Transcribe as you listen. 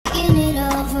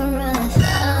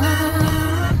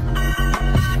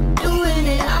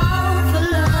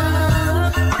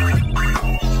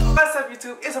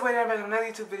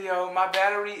YouTube video. My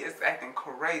battery is acting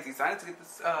crazy, so I need to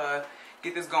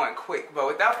get this going quick. But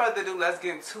without further ado, let's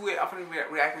get into it. I'm going to be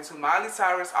reacting to Miley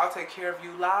Cyrus, I'll Take Care of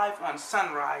You, live on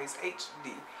SLAYS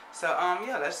HD. So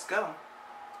yeah, let's go.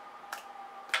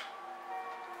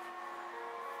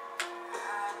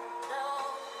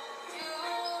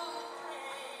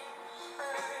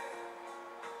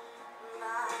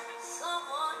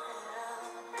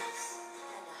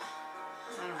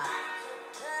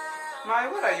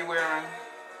 Miley, what are you wearing?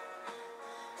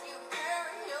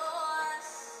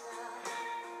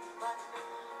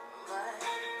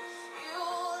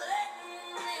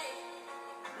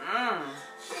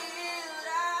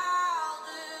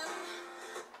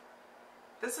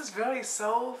 This is very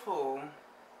soulful.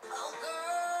 Oh,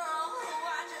 girl,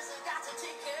 I just got to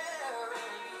take care of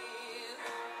you.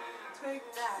 Take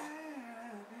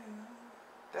care of you.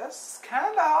 That's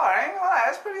kind of hard. I ain't gonna lie,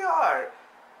 that's pretty hard.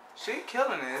 She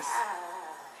killing this.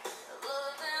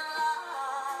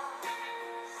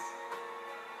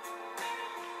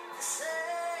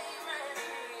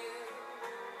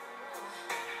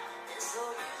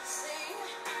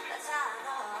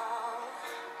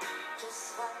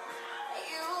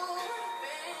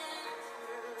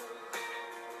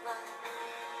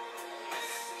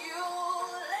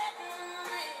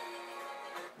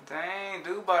 Dang,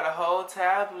 dude bought a whole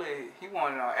tablet. He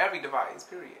wanted it on every device,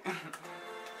 period.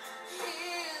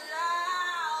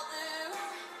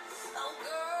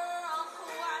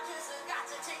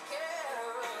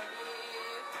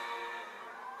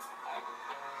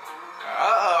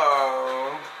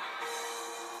 Uh-oh.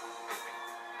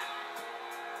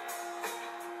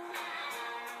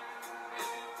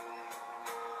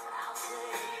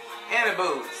 And the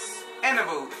boots. And the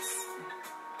boots.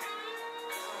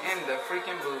 In the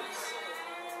freaking boots.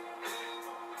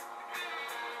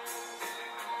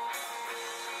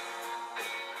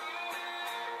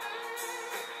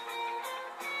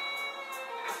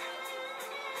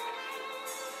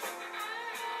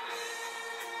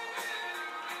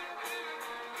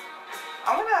 I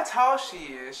wonder how tall she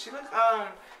is. She look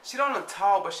she don't look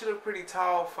tall, but she look pretty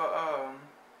tall for a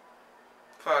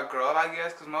girl, I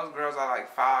guess, because most girls are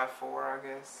like 5'4", I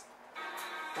guess.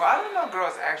 Well, I don't know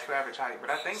girls' actual average height, but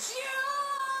I think.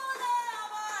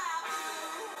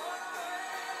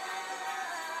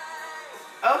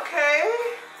 Okay.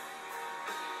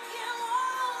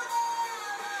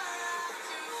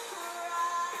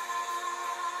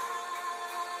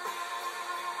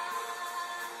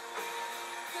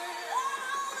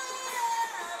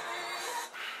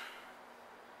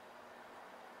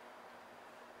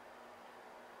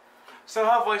 So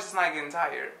her voice is not getting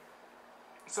tired.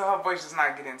 So her voice is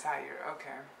not getting tired.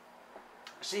 Okay.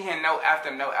 She hit note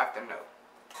after note after note.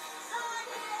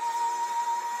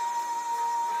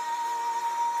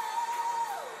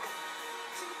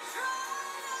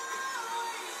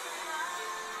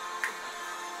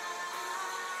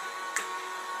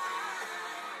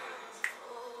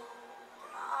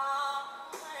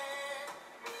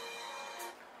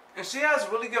 And she has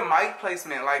really good mic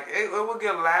placement. Like, it will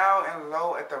get loud and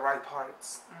low at the right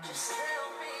parts.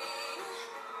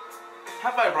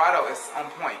 Her vibrato is on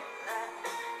point.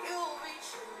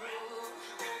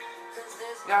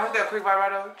 Y'all heard that quick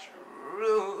vibrato?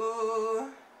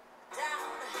 True.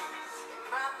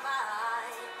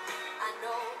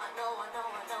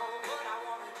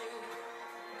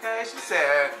 Okay, she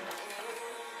said.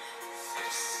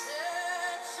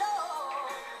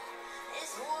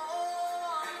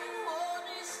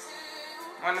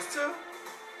 One is two.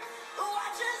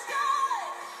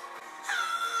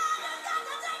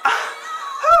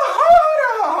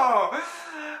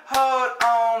 Hold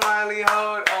on, Miley.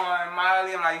 Hold on,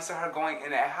 Miley. I'm not used to her going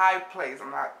in that high place. I'm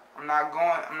not. Hold on.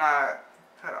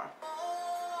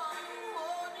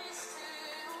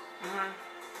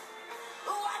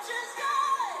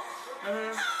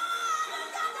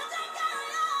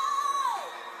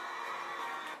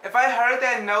 If I heard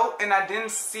that note and I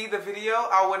didn't see the video,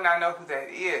 I would not know who that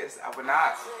is. I would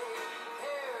not.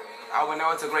 I would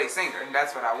know it's a great singer.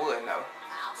 That's what I would know.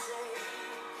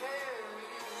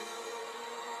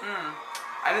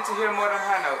 I need to hear more than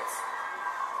her notes.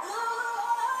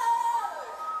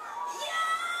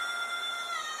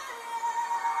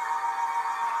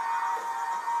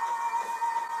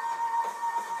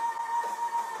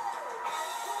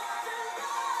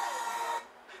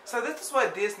 So this is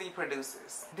what Disney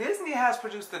produces. Disney has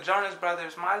produced the Jonas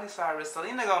Brothers, Miley Cyrus,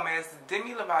 Selena Gomez,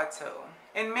 Demi Lovato,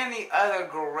 and many other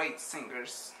great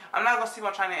singers. I'm not gonna see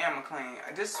about China and McLean.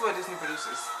 This is what Disney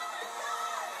produces.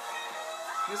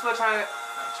 This is what This is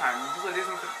what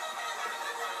Disney produces.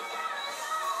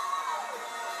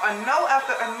 A note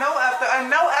after a note after a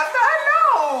note after a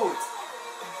note.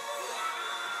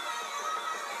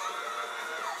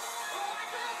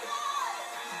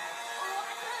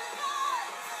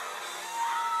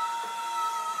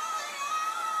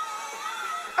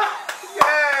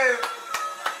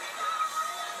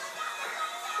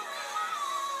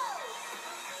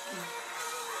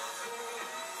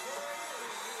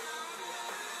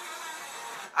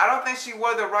 I don't think she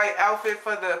wore the right outfit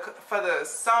for the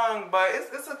song, but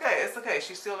it's okay. It's okay.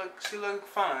 She looked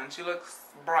fun. She looks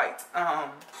bright.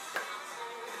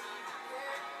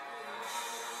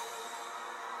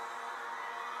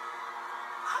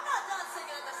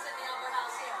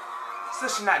 So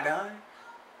she's not done?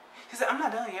 She said, I'm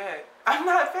not done yet. I'm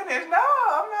not finished. No,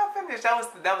 I'm not finished.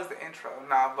 That was the intro.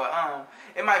 Nah, but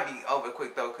it might be over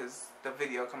quick though, cause the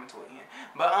video coming to an end.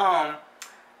 But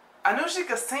I knew she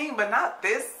could sing, but not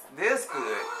this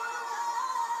good.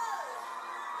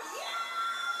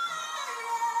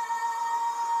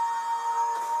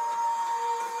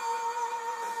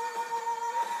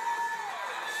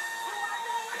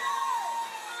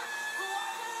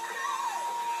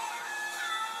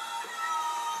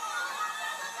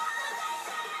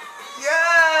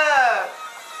 Yeah!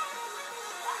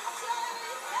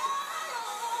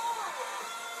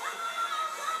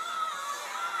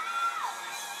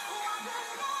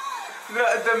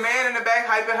 The man in the back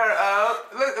hyping her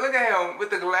up. Look at him with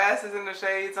the glasses and the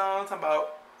shades on. Talking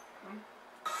about,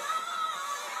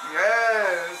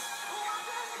 yes.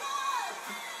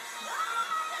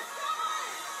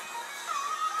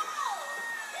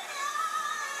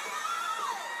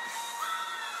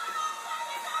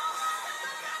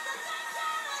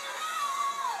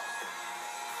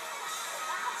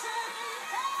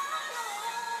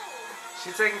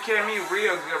 She's taking care of me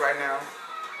real good right now.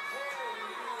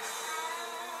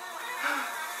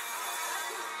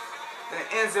 Then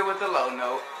ends it with the low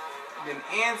note. Then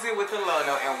ends it with the low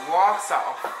note and walks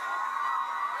off.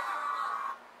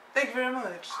 Thank you very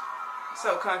much.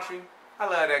 So country. I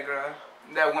love that girl.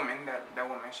 That woman.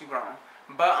 She grown.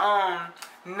 But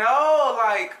no,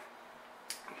 like,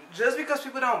 just because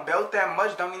people don't belt that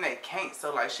much don't mean they can't.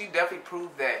 So like, she definitely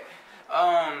proved that.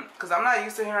 Cause I'm not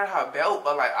used to hearing her belt,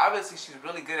 but like obviously she's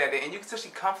really good at it, and you can tell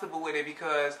she's comfortable with it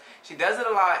because she does it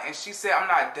a lot. And she said, "I'm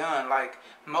not done." Like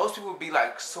most people would be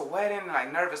like sweating and like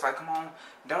nervous, like, "Come on,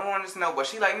 don't want this note," but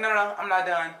she like, "No, I'm not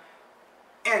done,"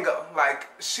 and go. Like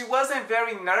she wasn't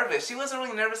very nervous. She wasn't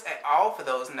really nervous at all for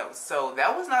those notes, so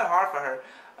that was not hard for her.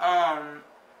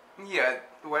 Yeah,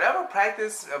 whatever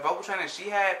practice vocal training she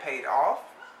had paid off.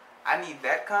 I need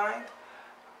that kind.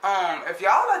 If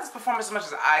y'all like this performance as much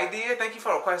as I did, thank you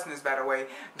for requesting this, by the way.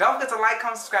 Don't forget to like,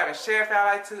 comment, subscribe, and share if y'all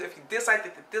like to. If you dislike,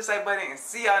 hit the dislike button, and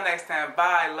see y'all next time.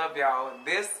 Bye. Love y'all.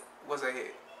 This was a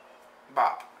hit.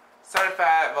 Bop.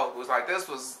 Certified vocals. Like, this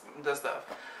was the stuff.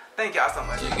 Thank y'all so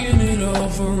much.